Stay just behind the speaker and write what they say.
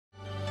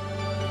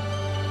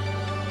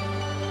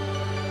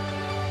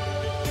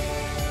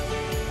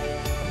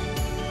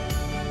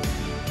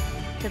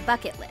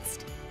bucket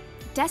list.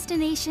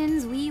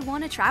 Destinations we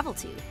want to travel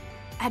to.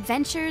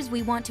 Adventures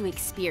we want to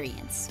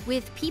experience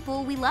with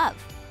people we love.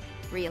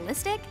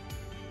 Realistic?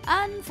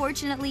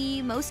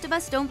 Unfortunately, most of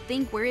us don't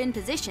think we're in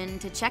position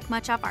to check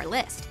much off our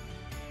list.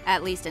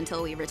 At least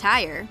until we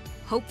retire,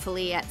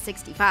 hopefully at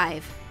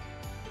 65.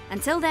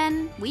 Until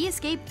then, we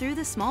escape through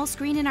the small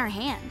screen in our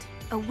hand,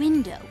 a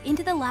window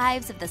into the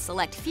lives of the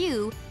select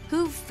few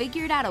who've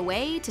figured out a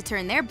way to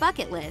turn their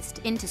bucket list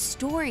into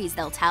stories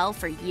they'll tell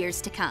for years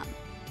to come.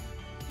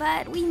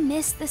 But we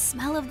miss the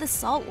smell of the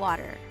salt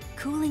water,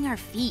 cooling our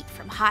feet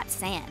from hot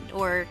sand,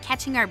 or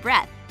catching our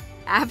breath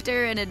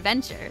after an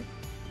adventure.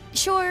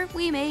 Sure,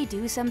 we may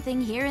do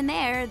something here and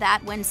there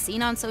that, when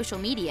seen on social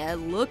media,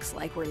 looks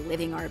like we're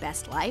living our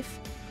best life.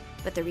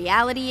 But the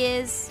reality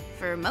is,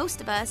 for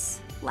most of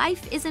us,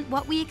 life isn't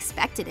what we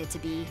expected it to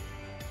be.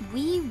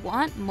 We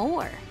want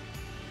more.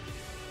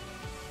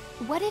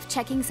 What if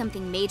checking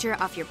something major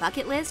off your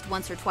bucket list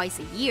once or twice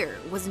a year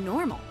was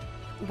normal?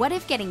 What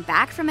if getting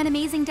back from an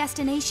amazing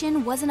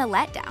destination wasn't a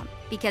letdown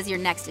because your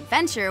next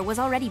adventure was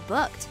already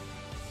booked?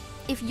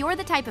 If you're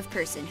the type of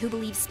person who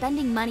believes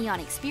spending money on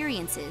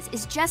experiences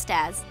is just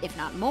as, if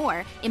not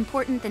more,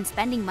 important than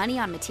spending money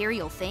on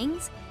material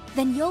things,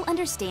 then you'll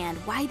understand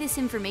why this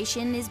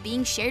information is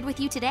being shared with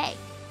you today.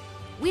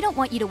 We don't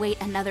want you to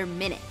wait another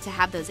minute to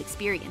have those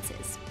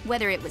experiences,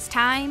 whether it was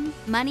time,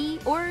 money,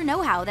 or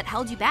know-how that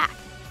held you back.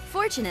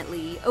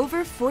 Fortunately,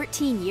 over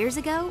 14 years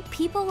ago,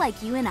 people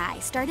like you and I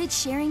started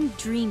sharing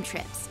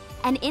Dreamtrips,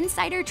 an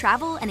insider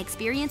travel and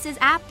experiences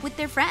app with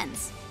their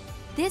friends.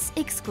 This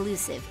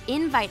exclusive,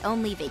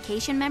 invite-only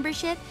vacation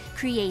membership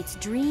creates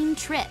dream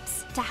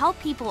trips to help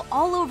people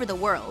all over the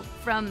world,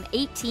 from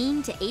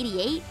 18 to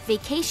 88,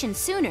 vacation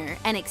sooner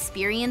and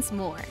experience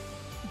more.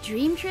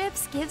 Dream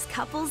Trips gives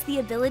couples the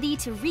ability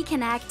to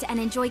reconnect and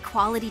enjoy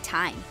quality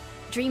time.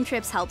 Dream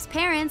Trips helps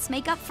parents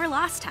make up for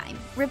lost time,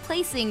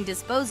 replacing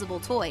disposable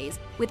toys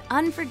with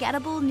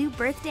unforgettable new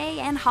birthday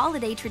and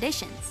holiday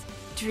traditions.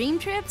 Dream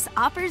Trips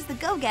offers the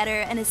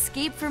go-getter an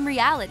escape from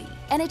reality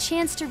and a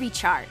chance to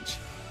recharge.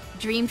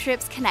 Dream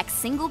Trips connects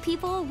single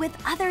people with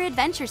other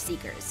adventure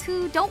seekers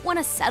who don't want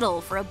to settle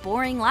for a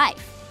boring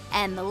life.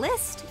 And the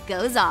list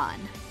goes on.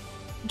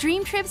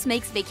 Dream Trips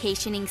makes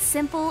vacationing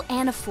simple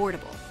and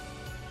affordable.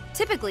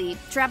 Typically,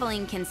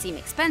 traveling can seem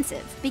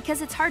expensive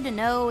because it's hard to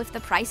know if the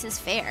price is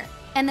fair,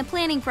 and the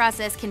planning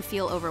process can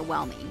feel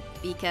overwhelming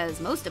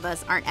because most of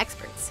us aren't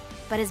experts.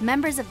 But as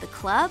members of the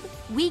club,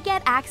 we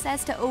get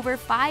access to over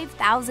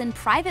 5,000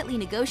 privately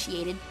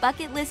negotiated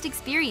bucket list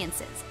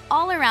experiences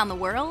all around the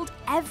world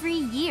every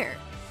year.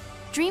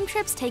 Dream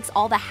Trips takes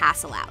all the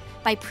hassle out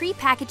by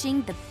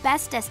pre-packaging the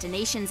best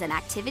destinations and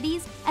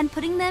activities and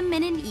putting them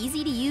in an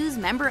easy-to-use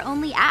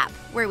member-only app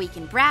where we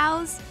can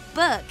browse,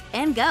 book,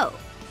 and go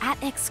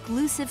at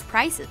exclusive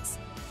prices.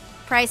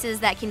 Prices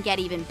that can get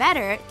even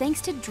better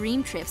thanks to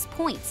Dream Trips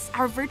points,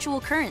 our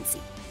virtual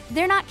currency.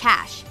 They're not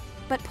cash,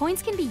 but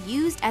points can be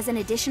used as an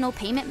additional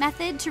payment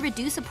method to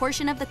reduce a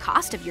portion of the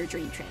cost of your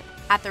dream trip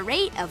at the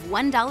rate of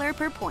 $1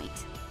 per point.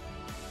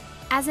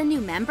 As a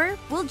new member,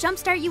 we'll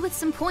jumpstart you with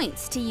some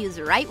points to use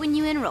right when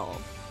you enroll.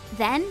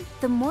 Then,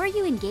 the more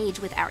you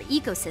engage with our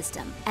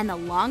ecosystem and the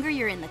longer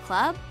you're in the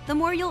club, the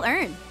more you'll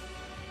earn.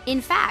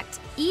 In fact,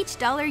 each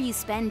dollar you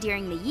spend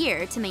during the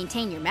year to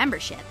maintain your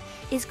membership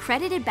is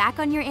credited back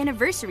on your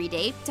anniversary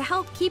date to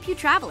help keep you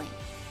traveling.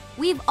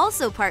 We've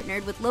also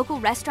partnered with local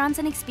restaurants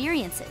and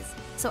experiences,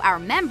 so our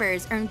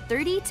members earn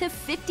 30 to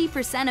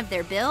 50% of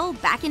their bill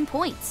back in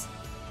points.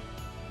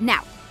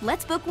 Now,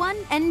 let's book one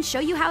and show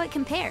you how it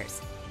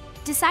compares.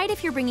 Decide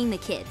if you're bringing the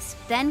kids,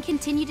 then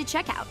continue to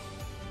checkout.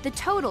 The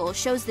total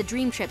shows the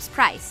Dream Trips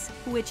price,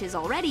 which is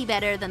already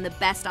better than the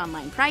best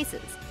online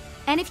prices.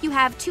 And if you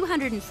have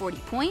 240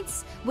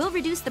 points, we'll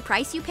reduce the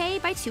price you pay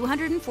by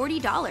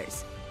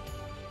 $240.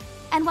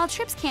 And while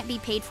trips can't be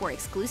paid for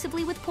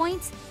exclusively with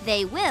points,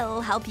 they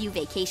will help you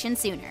vacation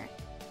sooner.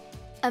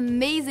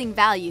 Amazing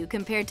value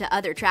compared to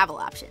other travel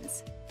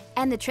options.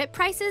 And the trip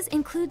prices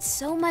include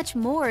so much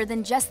more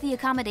than just the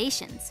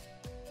accommodations.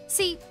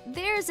 See,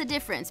 there's a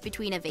difference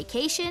between a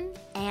vacation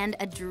and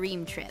a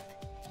dream trip.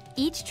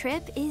 Each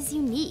trip is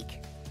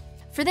unique.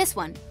 For this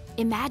one,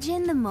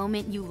 imagine the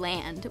moment you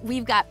land.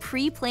 We've got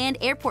pre-planned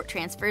airport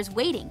transfers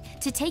waiting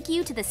to take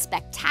you to the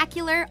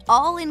spectacular,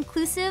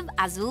 all-inclusive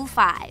Azul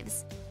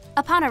 5s.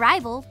 Upon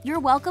arrival, you're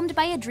welcomed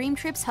by a Dream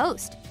Trips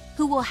host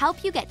who will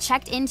help you get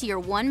checked into your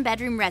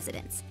one-bedroom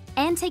residence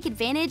and take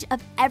advantage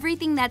of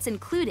everything that's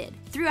included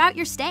throughout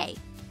your stay,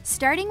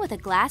 starting with a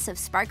glass of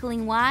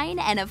sparkling wine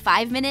and a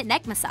 5-minute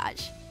neck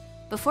massage.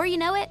 Before you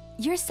know it,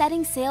 you're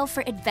setting sail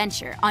for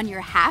adventure on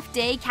your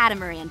half-day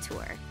catamaran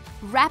tour,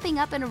 wrapping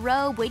up in a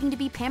robe waiting to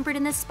be pampered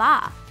in the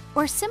spa,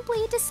 or simply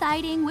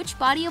deciding which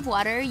body of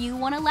water you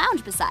want to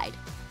lounge beside.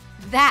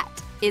 That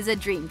is a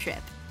dream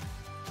trip.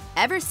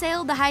 Ever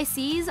sailed the high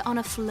seas on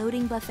a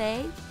floating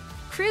buffet?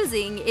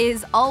 Cruising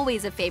is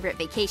always a favorite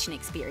vacation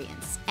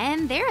experience,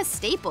 and they're a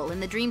staple in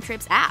the Dream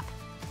Trips app.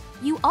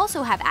 You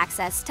also have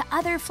access to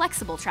other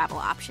flexible travel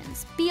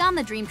options beyond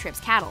the Dream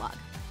Trips catalog.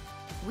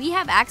 We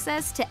have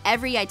access to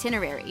every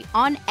itinerary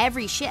on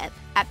every ship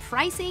at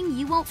pricing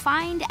you won't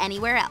find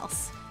anywhere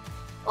else.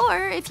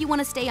 Or if you want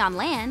to stay on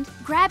land,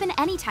 grab an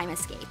anytime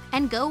escape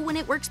and go when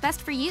it works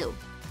best for you.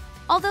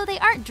 Although they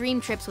aren't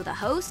dream trips with a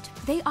host,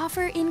 they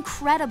offer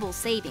incredible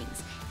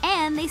savings,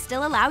 and they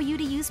still allow you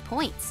to use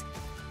points.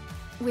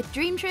 With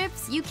dream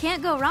trips, you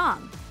can't go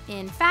wrong.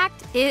 In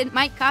fact, it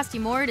might cost you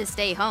more to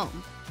stay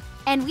home.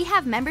 And we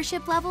have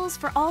membership levels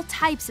for all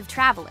types of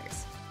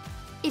travelers.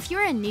 If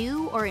you're a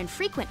new or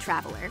infrequent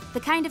traveler, the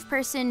kind of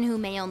person who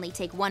may only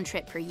take one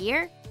trip per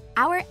year,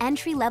 our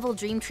entry-level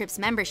Dream Trips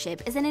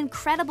membership is an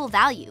incredible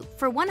value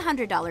for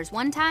 $100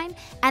 one time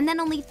and then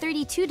only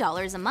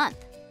 $32 a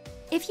month.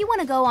 If you want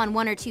to go on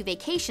 1 or 2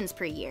 vacations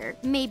per year,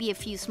 maybe a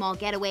few small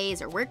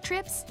getaways or work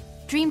trips,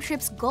 Dream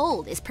Trips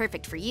Gold is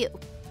perfect for you.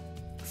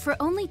 For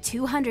only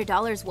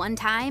 $200 one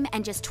time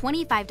and just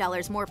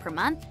 $25 more per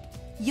month,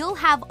 you'll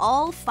have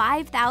all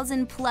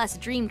 5,000 plus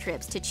dream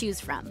trips to choose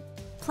from,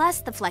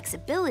 plus the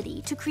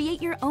flexibility to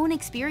create your own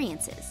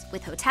experiences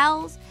with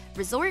hotels,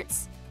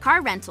 resorts,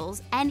 car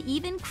rentals, and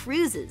even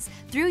cruises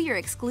through your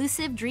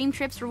exclusive Dream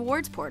Trips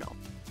rewards portal.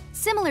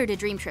 Similar to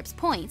Dream Trips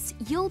points,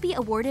 you'll be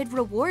awarded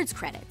rewards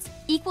credits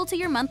equal to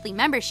your monthly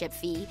membership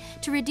fee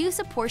to reduce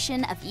a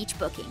portion of each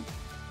booking.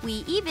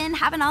 We even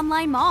have an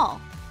online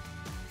mall.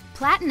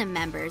 Platinum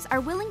members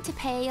are willing to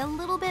pay a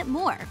little bit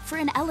more for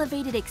an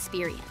elevated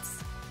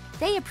experience.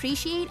 They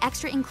appreciate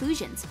extra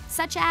inclusions,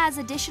 such as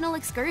additional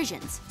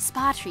excursions,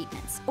 spa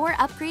treatments, or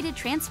upgraded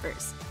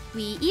transfers.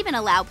 We even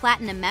allow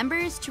Platinum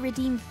members to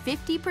redeem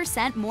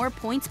 50% more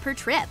points per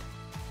trip.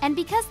 And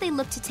because they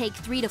look to take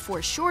 3 to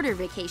 4 shorter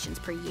vacations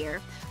per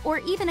year, or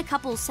even a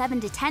couple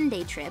 7 to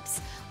 10-day trips,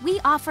 we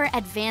offer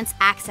advanced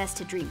access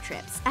to Dream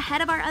Trips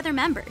ahead of our other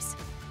members.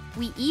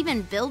 We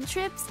even build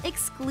trips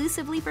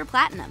exclusively for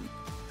Platinum.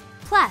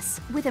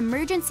 Plus, with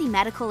emergency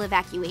medical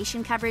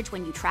evacuation coverage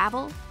when you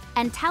travel,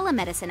 and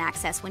telemedicine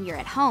access when you're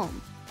at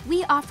home,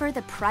 we offer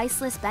the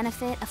priceless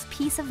benefit of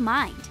peace of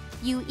mind.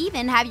 You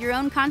even have your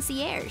own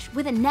concierge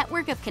with a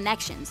network of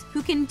connections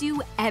who can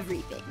do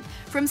everything,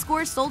 from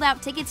score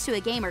sold-out tickets to a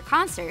game or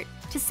concert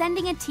to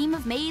sending a team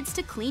of maids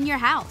to clean your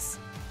house.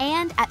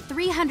 And at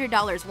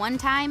 $300 one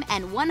time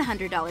and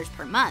 $100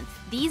 per month,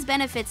 these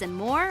benefits and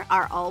more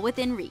are all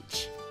within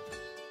reach.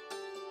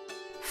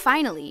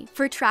 Finally,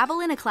 for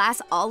travel in a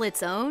class all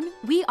its own,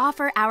 we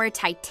offer our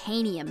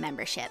Titanium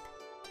membership.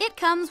 It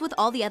comes with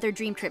all the other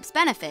Dream Trips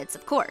benefits,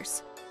 of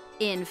course.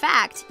 In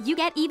fact, you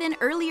get even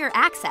earlier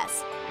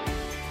access.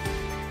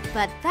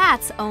 But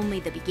that's only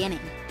the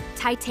beginning.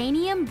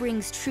 Titanium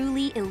brings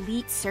truly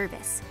elite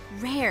service,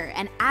 rare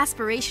and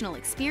aspirational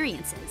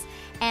experiences,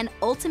 and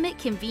ultimate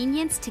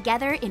convenience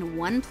together in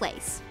one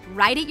place,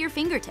 right at your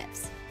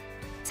fingertips.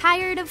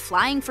 Tired of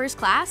flying first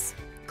class?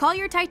 Call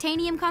your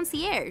Titanium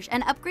concierge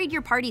and upgrade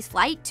your party's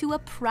flight to a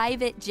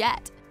private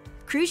jet.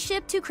 Cruise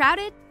ship too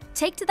crowded?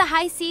 Take to the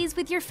high seas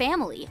with your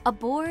family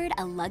aboard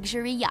a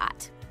luxury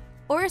yacht.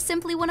 Or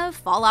simply want to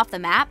fall off the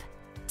map?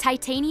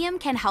 Titanium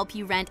can help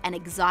you rent an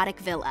exotic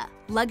villa,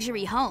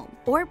 luxury home,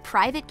 or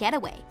private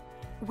getaway.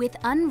 With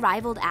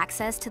unrivaled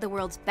access to the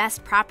world's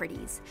best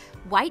properties,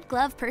 white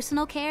glove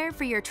personal care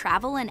for your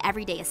travel and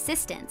everyday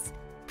assistance,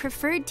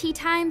 preferred tee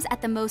times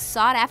at the most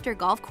sought-after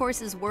golf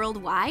courses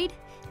worldwide,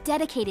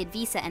 dedicated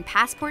visa and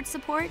passport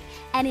support,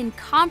 and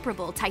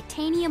incomparable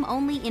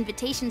Titanium-only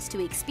invitations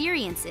to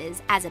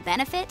experiences as a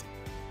benefit,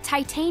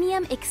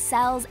 Titanium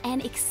excels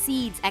and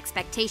exceeds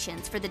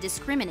expectations for the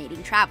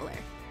discriminating traveler.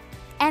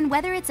 And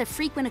whether it's a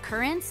frequent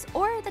occurrence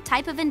or the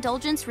type of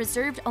indulgence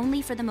reserved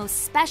only for the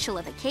most special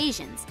of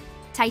occasions,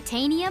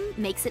 Titanium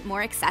makes it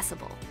more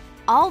accessible.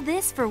 All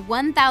this for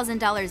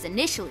 $1,000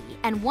 initially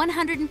and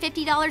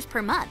 $150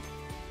 per month.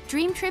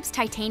 Dream Trips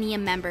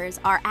Titanium members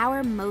are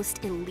our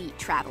most elite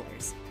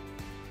travelers.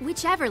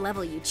 Whichever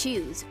level you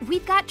choose,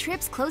 we've got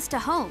trips close to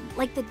home,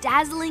 like the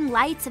dazzling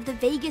lights of the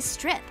Vegas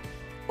Strip,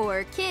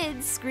 or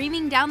kids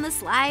screaming down the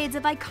slides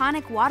of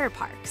iconic water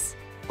parks,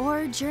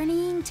 or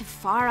journeying to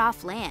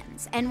far-off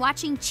lands and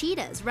watching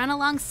cheetahs run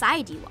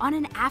alongside you on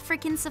an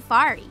African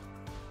safari,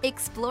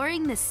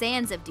 exploring the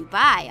sands of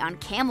Dubai on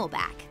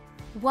camelback,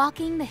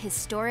 walking the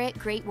historic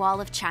Great Wall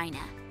of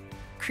China,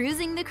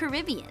 cruising the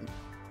Caribbean,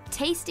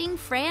 tasting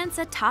France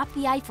atop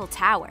the Eiffel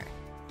Tower,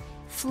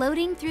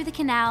 floating through the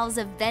canals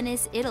of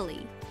Venice,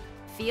 Italy,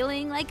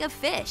 feeling like a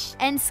fish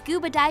and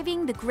scuba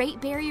diving the Great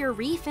Barrier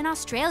Reef in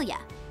Australia,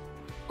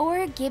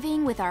 or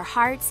giving with our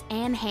hearts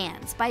and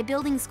hands by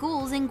building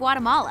schools in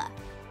Guatemala.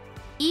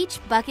 Each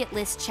bucket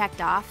list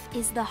checked off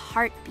is the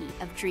heartbeat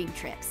of Dream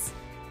Trips.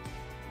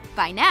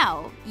 By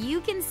now,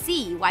 you can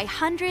see why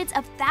hundreds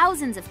of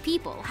thousands of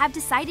people have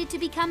decided to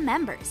become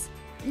members.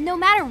 No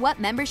matter what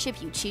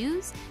membership you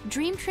choose,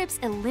 Dream Trips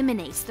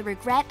eliminates the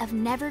regret of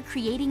never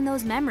creating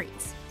those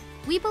memories.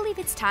 We believe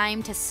it's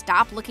time to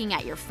stop looking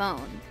at your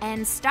phone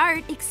and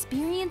start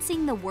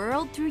experiencing the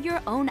world through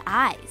your own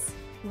eyes.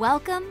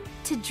 Welcome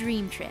to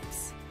Dream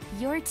Trips,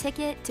 your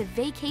ticket to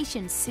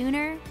vacation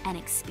sooner and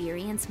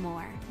experience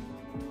more.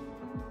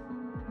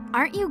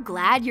 Aren't you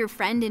glad your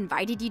friend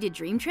invited you to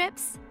Dream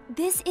Trips?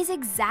 This is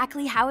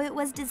exactly how it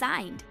was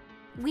designed.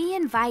 We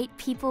invite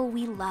people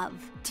we love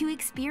to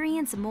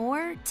experience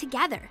more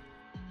together.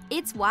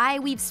 It's why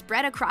we've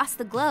spread across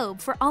the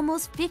globe for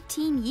almost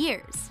 15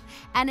 years,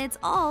 and it's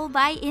all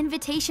by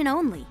invitation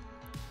only.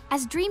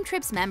 As Dream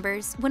Trips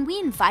members, when we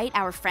invite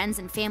our friends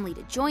and family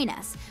to join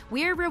us,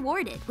 we're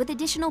rewarded with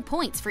additional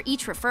points for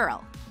each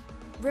referral.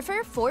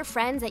 Refer 4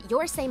 friends at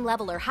your same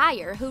level or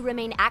higher who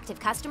remain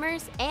active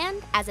customers,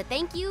 and as a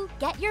thank you,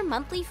 get your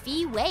monthly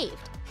fee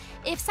waived.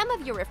 If some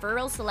of your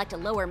referrals select a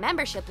lower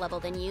membership level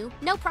than you,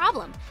 no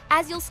problem,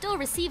 as you'll still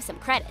receive some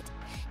credit.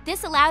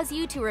 This allows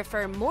you to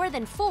refer more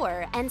than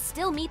 4 and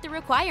still meet the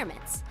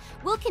requirements.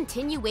 We'll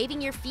continue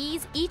waiving your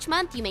fees each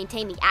month you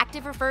maintain the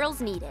active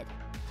referrals needed.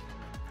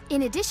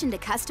 In addition to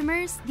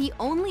customers, the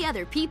only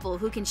other people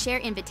who can share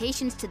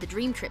invitations to the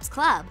Dream Trips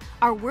Club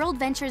are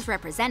WorldVentures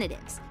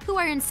representatives, who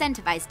are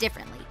incentivized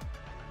differently.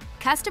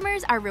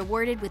 Customers are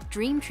rewarded with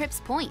Dream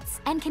Trips points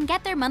and can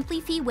get their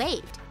monthly fee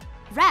waived.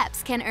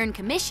 Reps can earn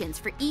commissions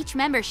for each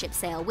membership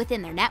sale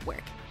within their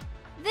network.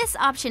 This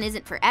option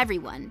isn't for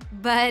everyone,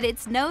 but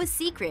it's no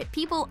secret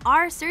people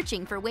are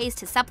searching for ways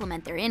to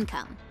supplement their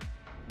income.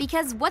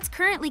 Because what's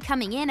currently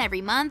coming in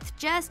every month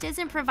just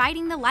isn't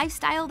providing the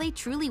lifestyle they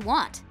truly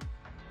want.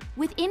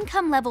 With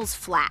income levels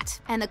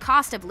flat and the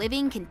cost of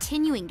living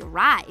continuing to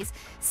rise,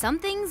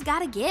 something's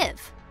gotta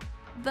give.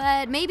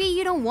 But maybe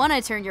you don't want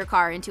to turn your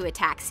car into a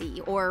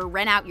taxi or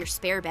rent out your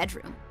spare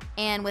bedroom.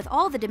 And with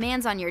all the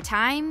demands on your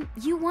time,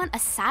 you want a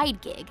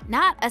side gig,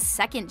 not a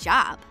second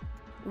job.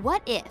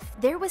 What if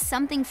there was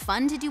something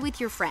fun to do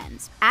with your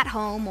friends, at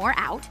home or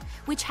out,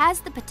 which has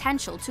the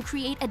potential to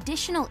create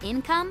additional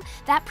income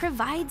that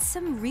provides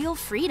some real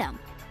freedom?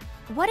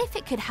 What if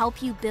it could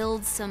help you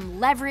build some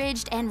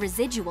leveraged and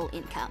residual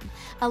income,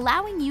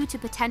 allowing you to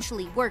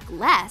potentially work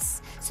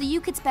less so you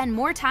could spend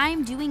more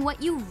time doing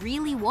what you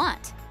really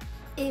want?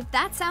 If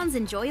that sounds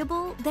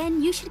enjoyable,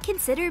 then you should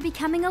consider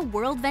becoming a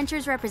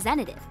WorldVentures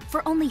representative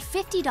for only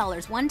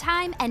 $50 one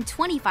time and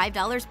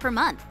 $25 per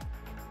month.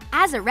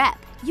 As a rep,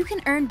 you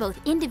can earn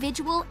both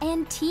individual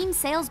and team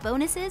sales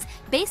bonuses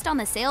based on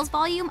the sales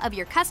volume of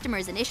your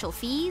customers' initial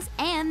fees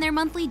and their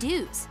monthly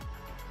dues.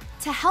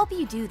 To help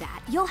you do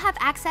that, you'll have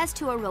access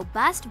to a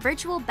robust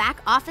virtual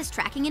back office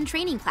tracking and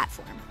training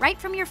platform right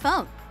from your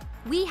phone.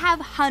 We have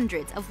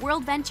hundreds of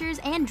WorldVentures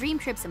and Dream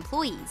Trips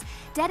employees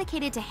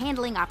dedicated to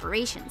handling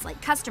operations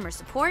like customer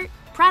support,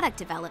 product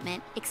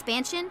development,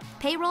 expansion,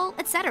 payroll,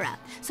 etc.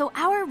 So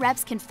our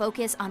reps can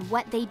focus on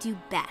what they do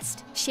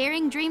best,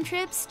 sharing dream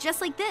trips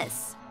just like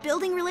this,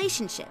 building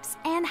relationships,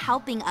 and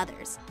helping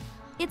others.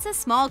 It's a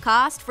small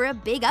cost for a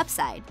big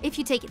upside if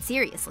you take it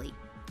seriously.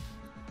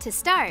 To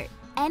start,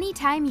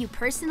 anytime you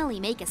personally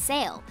make a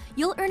sale,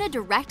 you'll earn a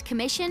direct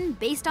commission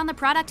based on the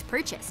product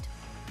purchased.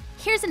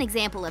 Here's an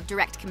example of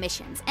direct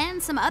commissions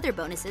and some other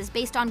bonuses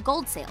based on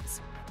gold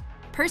sales.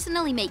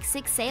 Personally make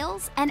 6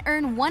 sales and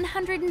earn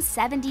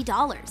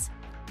 $170.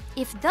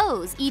 If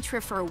those each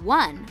refer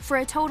 1 for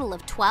a total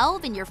of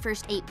 12 in your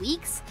first 8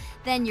 weeks,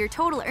 then your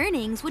total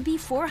earnings would be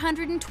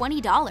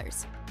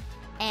 $420.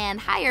 And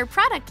higher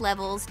product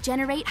levels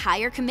generate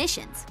higher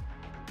commissions.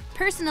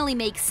 Personally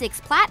make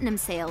 6 platinum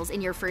sales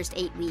in your first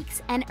 8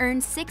 weeks and earn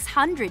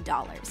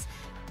 $600.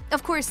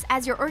 Of course,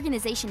 as your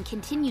organization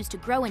continues to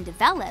grow and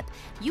develop,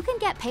 you can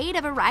get paid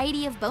a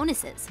variety of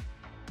bonuses.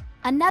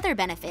 Another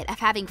benefit of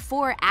having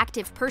 4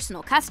 active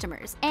personal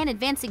customers and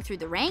advancing through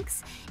the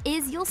ranks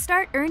is you'll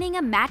start earning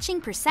a matching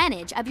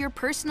percentage of your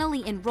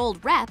personally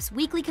enrolled reps'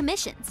 weekly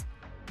commissions.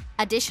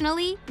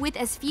 Additionally, with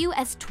as few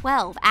as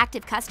 12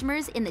 active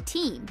customers in the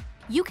team,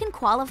 you can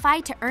qualify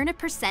to earn a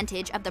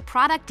percentage of the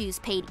product dues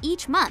paid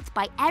each month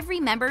by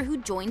every member who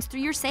joins through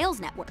your sales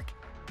network.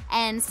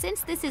 And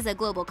since this is a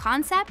global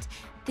concept,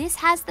 this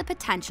has the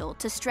potential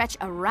to stretch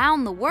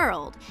around the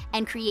world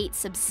and create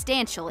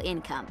substantial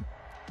income.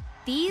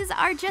 These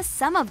are just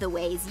some of the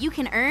ways you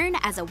can earn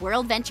as a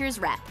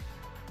WorldVentures rep.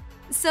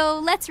 So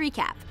let's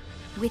recap.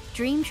 With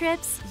Dream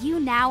Trips, you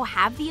now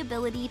have the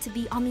ability to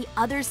be on the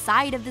other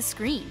side of the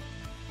screen.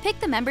 Pick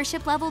the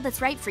membership level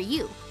that's right for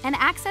you and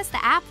access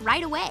the app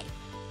right away.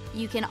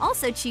 You can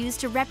also choose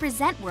to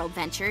represent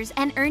WorldVentures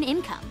and earn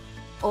income.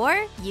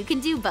 Or you can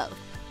do both.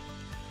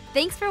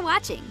 Thanks for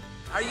watching.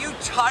 Are you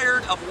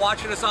tired of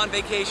watching us on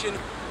vacation?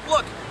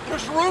 Look,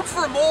 there's room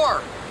for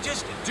more.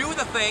 Just do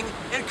the thing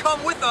and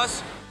come with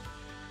us.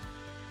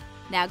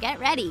 Now get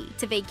ready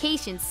to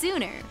vacation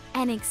sooner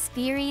and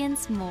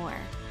experience more.